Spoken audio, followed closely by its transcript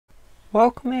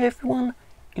Welcome everyone.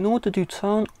 In order to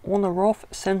turn on or off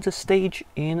center stage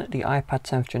in the iPad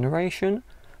 10th generation,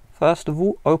 first of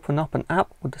all open up an app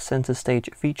with the center stage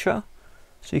feature.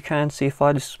 So you can see if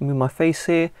I just move my face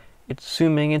here, it's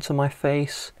zooming into my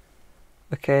face.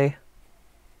 Okay,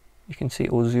 you can see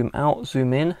it will zoom out,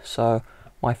 zoom in, so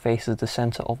my face is the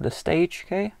center of the stage.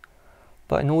 Okay,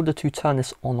 but in order to turn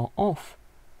this on or off,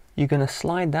 you're going to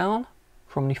slide down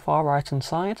from the far right hand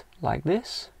side like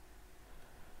this.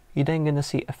 You're then going to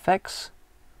see effects,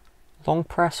 long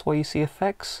press where you see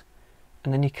effects,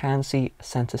 and then you can see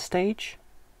center stage.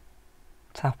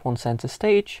 Tap on center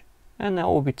stage and that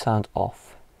will be turned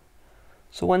off.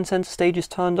 So when center stage is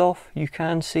turned off, you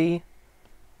can see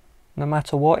no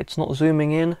matter what, it's not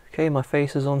zooming in. Okay, my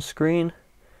face is on screen,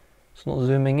 it's not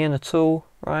zooming in at all,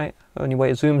 right? Only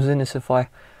way it zooms in is if I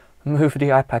move the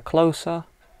iPad closer,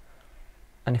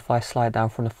 and if I slide down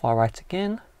from the far right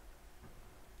again,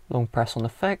 long press on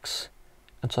effects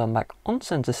and turn back on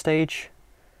center stage.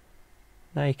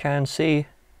 Now you can see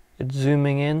it's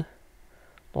zooming in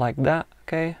like that.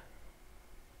 Okay,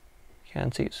 you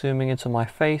can see it zooming into my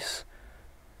face.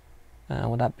 And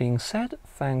with that being said,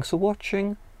 thanks for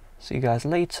watching. See you guys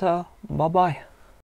later. Bye bye.